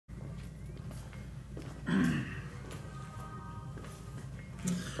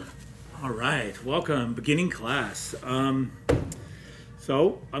All right, welcome, beginning class.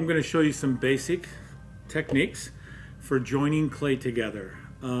 So I'm going to show you some basic techniques for joining clay together.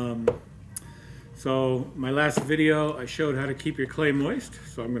 So my last video, I showed how to keep your clay moist.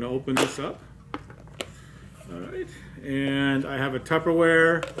 So I'm going to open this up. All right, and I have a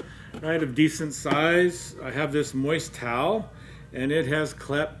Tupperware, right, of decent size. I have this moist towel, and it has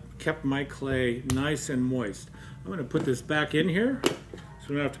kept my clay nice and moist. I'm going to put this back in here, so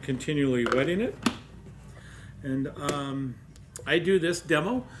we don't have to continually wetting it. And I do this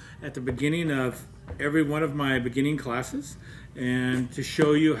demo at the beginning of every one of my beginning classes, and to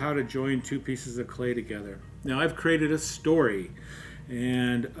show you how to join two pieces of clay together. Now I've created a story,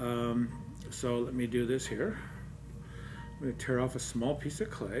 and so let me do this here. I'm going to tear off a small piece of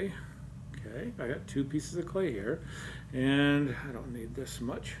clay. Okay, I got two pieces of clay here, and I don't need this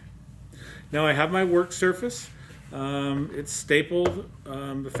much. Now I have my work surface. It's stapled.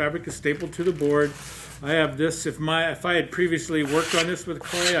 The fabric is stapled to the board. I have this. If I had previously worked on this with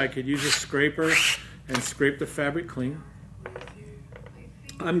clay, I could use a scraper and scrape the fabric clean.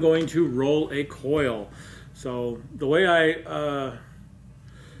 I'm going to roll a coil. So the way I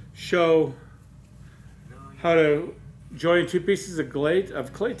show how to join two pieces of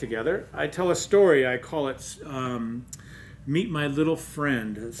clay together, I tell a story. I call it Meet My Little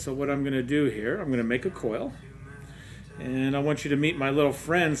Friend. So what I'm going to do here, I'm going to make a coil. And I want you to meet my little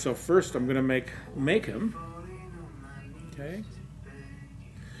friend. So first I'm going to make him. Okay.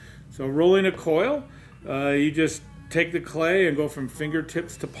 So rolling a coil, you just take the clay and go from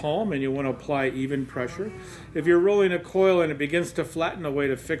fingertips to palm, and you want to apply even pressure. If you're rolling a coil and it begins to flatten, a way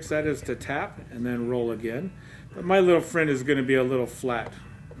to fix that is to tap and then roll again. But my little friend is going to be a little flat.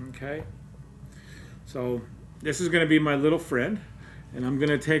 Okay. So this is going to be my little friend, and I'm going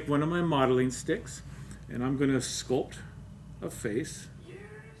to take one of my modeling sticks and I'm going to sculpt a face.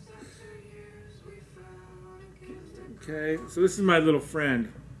 Okay, so this is my little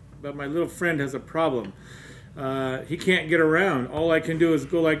friend, but my little friend has a problem. He can't get around. All I can do is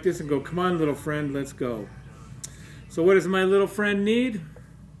go like this and go, come on, little friend, let's go. So what does my little friend need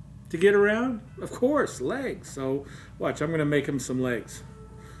to get around? Of course, legs. So watch, I'm going to make him some legs.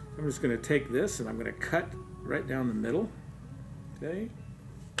 I'm just going to take this and I'm going to cut right down the middle. Okay,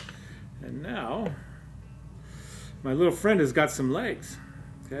 and now my little friend has got some legs.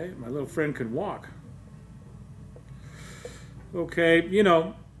 Okay, my little friend can walk. Okay, you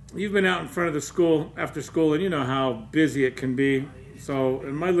know, you've been out in front of the school after school, and you know how busy it can be. So,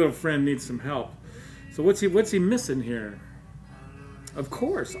 and my little friend needs some help. So what's he missing here? Of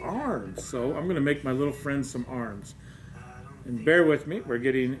course, arms. So I'm going to make my little friend some arms. And bear with me, we're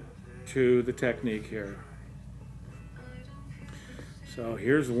getting to the technique here. So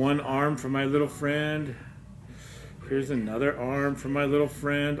here's one arm for my little friend. Here's another arm for my little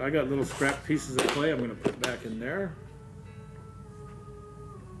friend. I got little scrap pieces of clay I'm going to put back in there.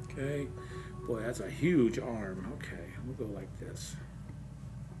 Okay. Boy, that's a huge arm. Okay, we'll go like this.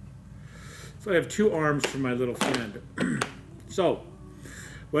 So I have two arms for my little friend. So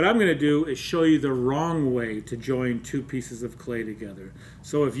what I'm going to do is show you the wrong way to join two pieces of clay together.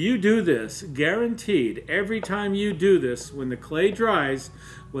 So if you do this, guaranteed, every time you do this, when the clay dries,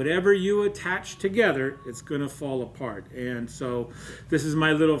 whatever you attach together, it's going to fall apart. And so this is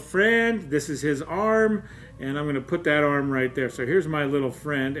my little friend, this is his arm, and I'm going to put that arm right there. So here's my little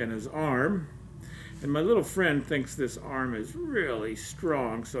friend and his arm. And my little friend thinks this arm is really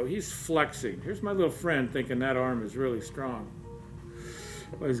strong, so he's flexing. Here's my little friend thinking that arm is really strong.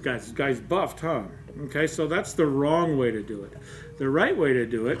 Well, this guy's buffed, huh? Okay, so that's the wrong way to do it. The right way to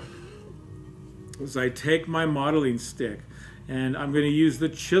do it is I take my modeling stick and I'm going to use the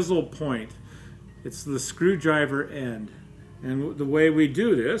chisel point. It's the screwdriver end. And the way we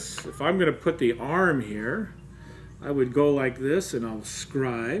do this, if I'm going to put the arm here, I would go like this and I'll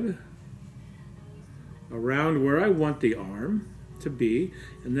scribe around where I want the arm to be,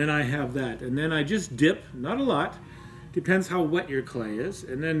 and then I have that. And then I just dip, not a lot, depends how wet your clay is,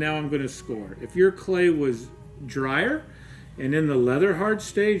 and then now I'm going to score. If your clay was drier and in the leather hard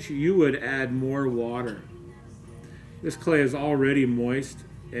stage, you would add more water. This clay is already moist,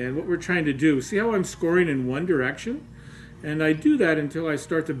 and what we're trying to do, see how I'm scoring in one direction? And I do that until I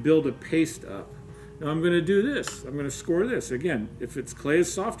start to build a paste up. Now I'm going to do this. I'm going to score this. Again, if its clay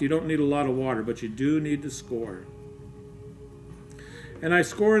is soft, you don't need a lot of water, but you do need to score. And I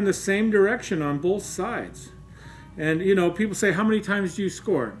score in the same direction on both sides. And you know, people say, how many times do you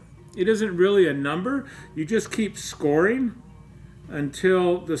score? It isn't really a number. You just keep scoring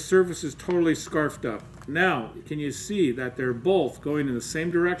until the surface is totally scarfed up. Now, can you see that they're both going in the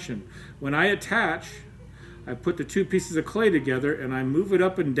same direction? When I attach, I put the two pieces of clay together and I move it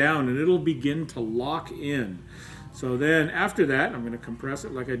up and down, and it'll begin to lock in. So then after that, I'm going to compress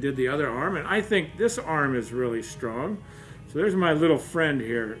it like I did the other arm, and I think this arm is really strong. So there's my little friend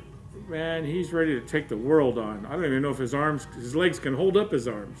here. Man, he's ready to take the world on. I don't even know if his legs can hold up his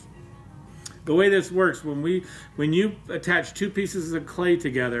arms. The way this works, when you attach two pieces of clay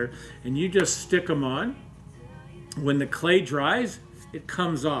together and you just stick them on, when the clay dries, it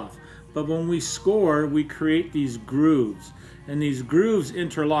comes off. But when we score, we create these grooves. And these grooves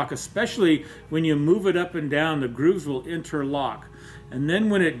interlock, especially when you move it up and down, the grooves will interlock. And then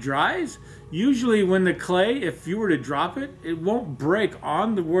when it dries, usually when the clay, if you were to drop it, it won't break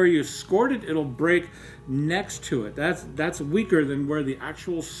on where you scored it, it'll break next to it. That's weaker than where the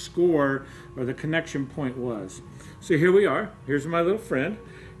actual score or the connection point was. So here we are. Here's my little friend.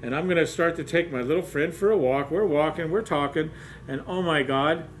 And I'm going to start to take my little friend for a walk. We're walking, we're talking, and oh my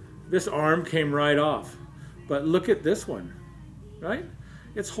God, this arm came right off. But look at this one, right?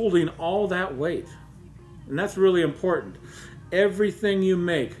 It's holding all that weight. And that's really important. Everything you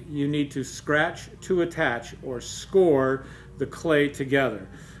make, you need to scratch to attach or score the clay together.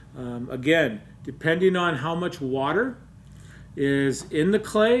 Again, depending on how much water is in the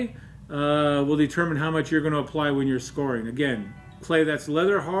clay, will determine how much you're going to apply when you're scoring. Again, clay that's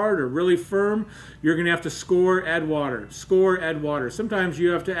leather hard or really firm, you're going to have to score, add water. Score, add water. Sometimes you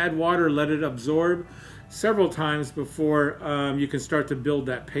have to add water, let it absorb several times before you can start to build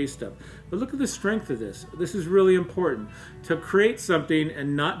that paste up. But look at the strength of this. This is really important. To create something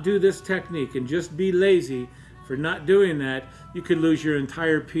and not do this technique and just be lazy for not doing that, you could lose your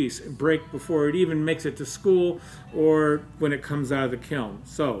entire piece and break before it even makes it to school or when it comes out of the kiln.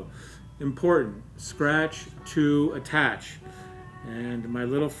 So, important, scratch to attach. And my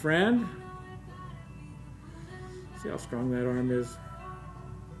little friend, see how strong that arm is?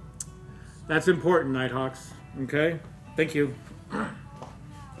 That's important, Nighthawks. Okay? Thank you.